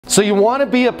So you want to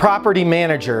be a property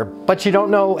manager, but you don't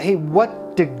know, hey,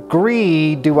 what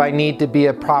degree do I need to be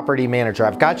a property manager?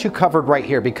 I've got you covered right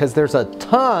here because there's a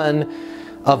ton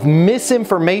of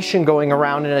misinformation going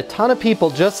around and a ton of people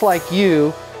just like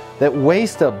you that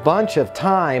waste a bunch of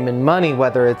time and money,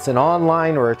 whether it's an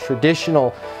online or a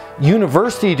traditional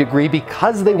university degree,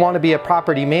 because they want to be a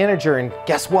property manager. And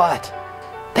guess what?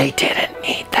 They didn't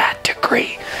need that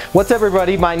degree. What's up,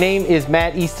 everybody? My name is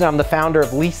Matt Easton. I'm the founder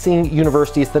of Leasing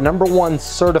University. It's the #1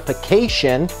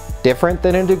 certification, different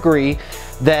than a degree,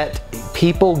 that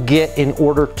people get in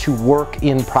order to work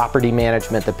in property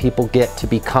management, that people get to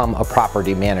become a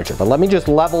property manager. But let me just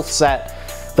level set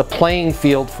the playing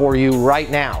field for you right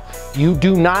now. You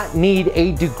do not need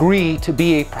a degree to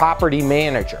be a property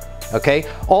manager, okay?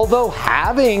 Although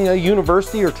having a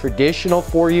university or traditional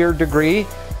 4-year degree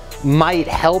might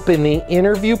help in the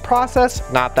interview process,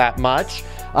 not that much.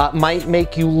 Might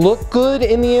make you look good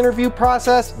in the interview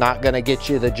process, not gonna get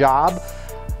you the job.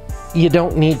 You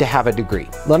don't need to have a degree.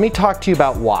 Let me talk to you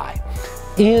about why.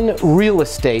 In real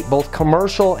estate, both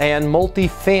commercial and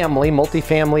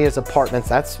multifamily is apartments.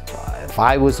 That's, if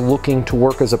I was looking to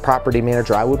work as a property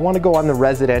manager, I would want to go on the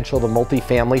residential, the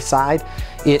multifamily side.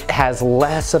 It has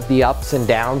less of the ups and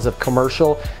downs of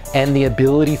commercial, and the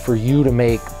ability for you to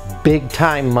make big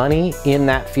time money in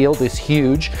that field is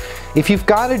huge. If you've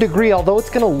got a degree, although it's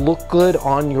going to look good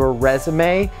on your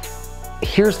resume,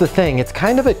 here's the thing, it's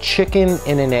kind of a chicken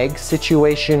and an egg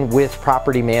situation with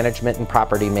property management and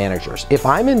property managers. If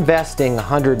I'm investing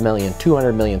 $100 million,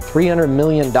 $200 million, $300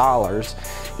 million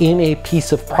in a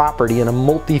piece of property, in a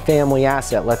multifamily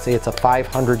asset, let's say it's a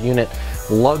 500 unit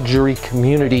luxury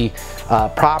community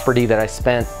property that I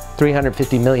spent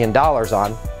 $350 million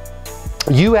on,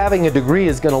 you having a degree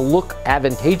is going to look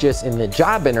advantageous in the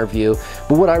job interview,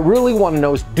 but what I really want to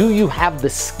know is, do you have the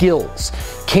skills?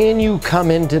 Can you come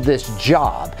into this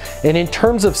job? And in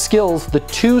terms of skills, the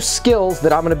 2 skills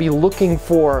that I'm going to be looking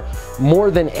for more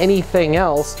than anything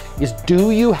else is, do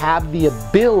you have the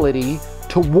ability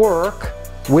to work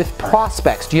with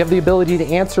prospects? Do you have the ability to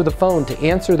answer the phone, to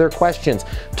answer their questions,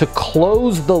 to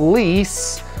close the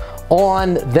lease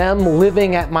on them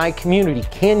living at my community?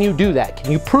 Can you do that? Can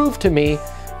you prove to me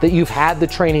that you've had the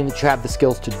training, that you have the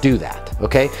skills to do that?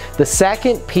 Okay. The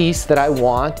second piece that I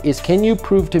want is, can you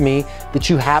prove to me that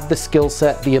you have the skill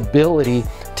set, the ability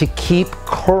to keep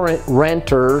current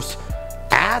renters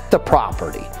at the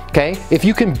property? Okay. If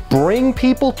you can bring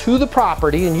people to the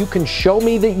property and you can show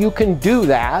me that you can do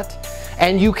that,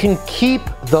 and you can keep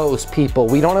those people.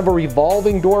 We don't have a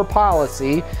revolving door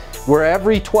policy where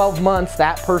every 12 months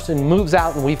that person moves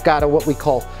out and we've got to what we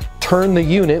call turn the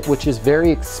unit, which is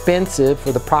very expensive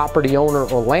for the property owner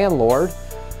or landlord.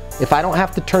 If I don't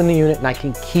have to turn the unit and I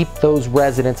can keep those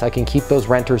residents, I can keep those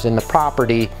renters in the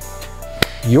property,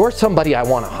 you're somebody I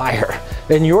want to hire.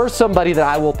 And you're somebody that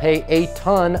I will pay a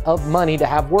ton of money to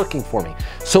have working for me.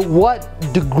 So what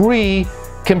degree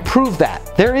can prove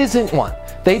that? There isn't one.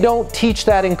 They don't teach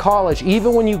that in college.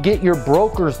 Even when you get your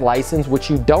broker's license, which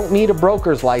you don't need a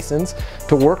broker's license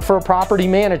to work for a property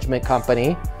management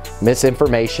company,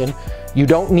 misinformation, you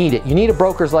don't need it. You need a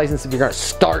broker's license if you're gonna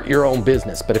start your own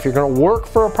business. But if you're gonna work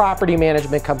for a property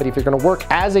management company, if you're gonna work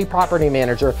as a property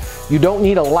manager, you don't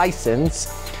need a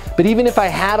license. But even if I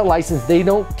had a license, they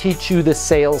don't teach you the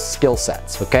sales skill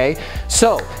sets, okay?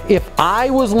 So if I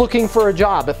was looking for a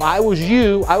job, if I was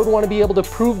you, I would want to be able to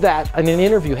prove that in an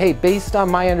interview. Hey, based on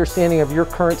my understanding of your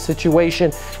current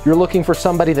situation, you're looking for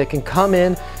somebody that can come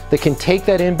in, that can take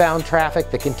that inbound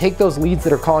traffic, that can take those leads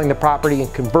that are calling the property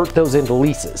and convert those into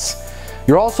leases.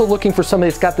 You're also looking for somebody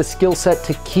that's got the skill set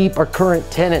to keep our current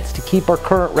tenants, to keep our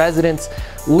current residents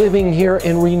living here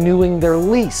and renewing their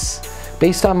lease.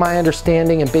 Based on my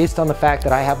understanding and based on the fact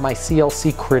that I have my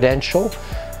CLC credential,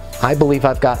 I believe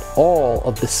I've got all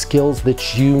of the skills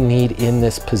that you need in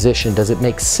this position. Does it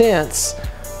make sense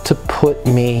to put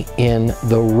me in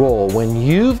the role? When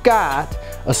you've got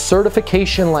a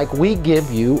certification like we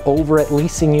give you over at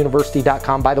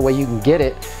leasinguniversity.com, by the way, you can get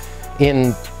it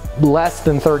in less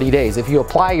than 30 days. If you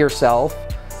apply yourself,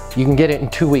 you can get it in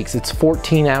 2 weeks. It's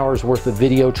 14 hours worth of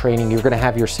video training. You're gonna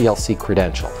have your CLC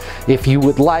credential. If you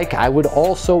would like, I would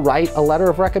also write a letter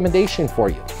of recommendation for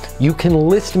you. You can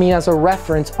list me as a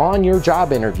reference on your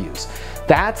job interviews.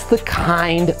 That's the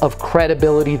kind of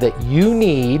credibility that you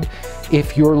need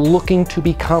if you're looking to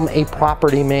become a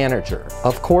property manager.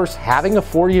 Of course, having a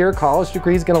 4-year college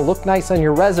degree is gonna look nice on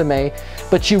your resume,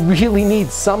 but you really need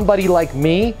somebody like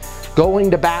me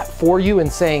going to bat for you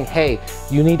and saying, hey,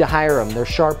 you need to hire them. They're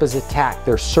sharp as a tack.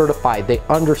 They're certified. They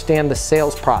understand the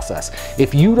sales process.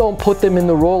 If you don't put them in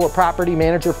the role of property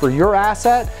manager for your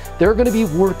asset, they're going to be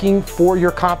working for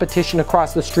your competition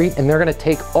across the street, and they're going to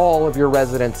take all of your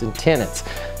residents and tenants.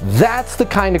 That's the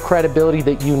kind of credibility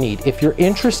that you need. If you're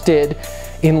interested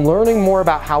in learning more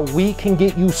about how we can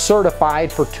get you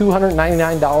certified for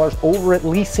 $299 over at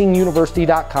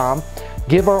leasinguniversity.com,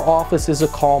 give our offices a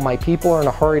call. My people are in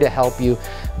a hurry to help you.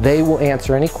 They will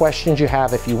answer any questions you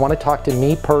have. If you want to talk to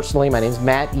me personally, my name is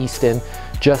Matt Easton.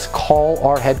 Just call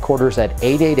our headquarters at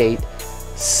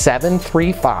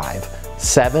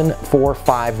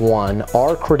 888-735-7451.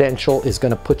 Our credential is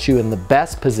going to put you in the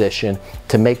best position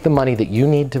to make the money that you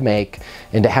need to make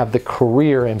and to have the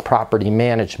career in property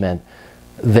management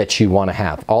that you want to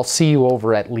have. I'll see you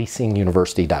over at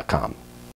leasinguniversity.com.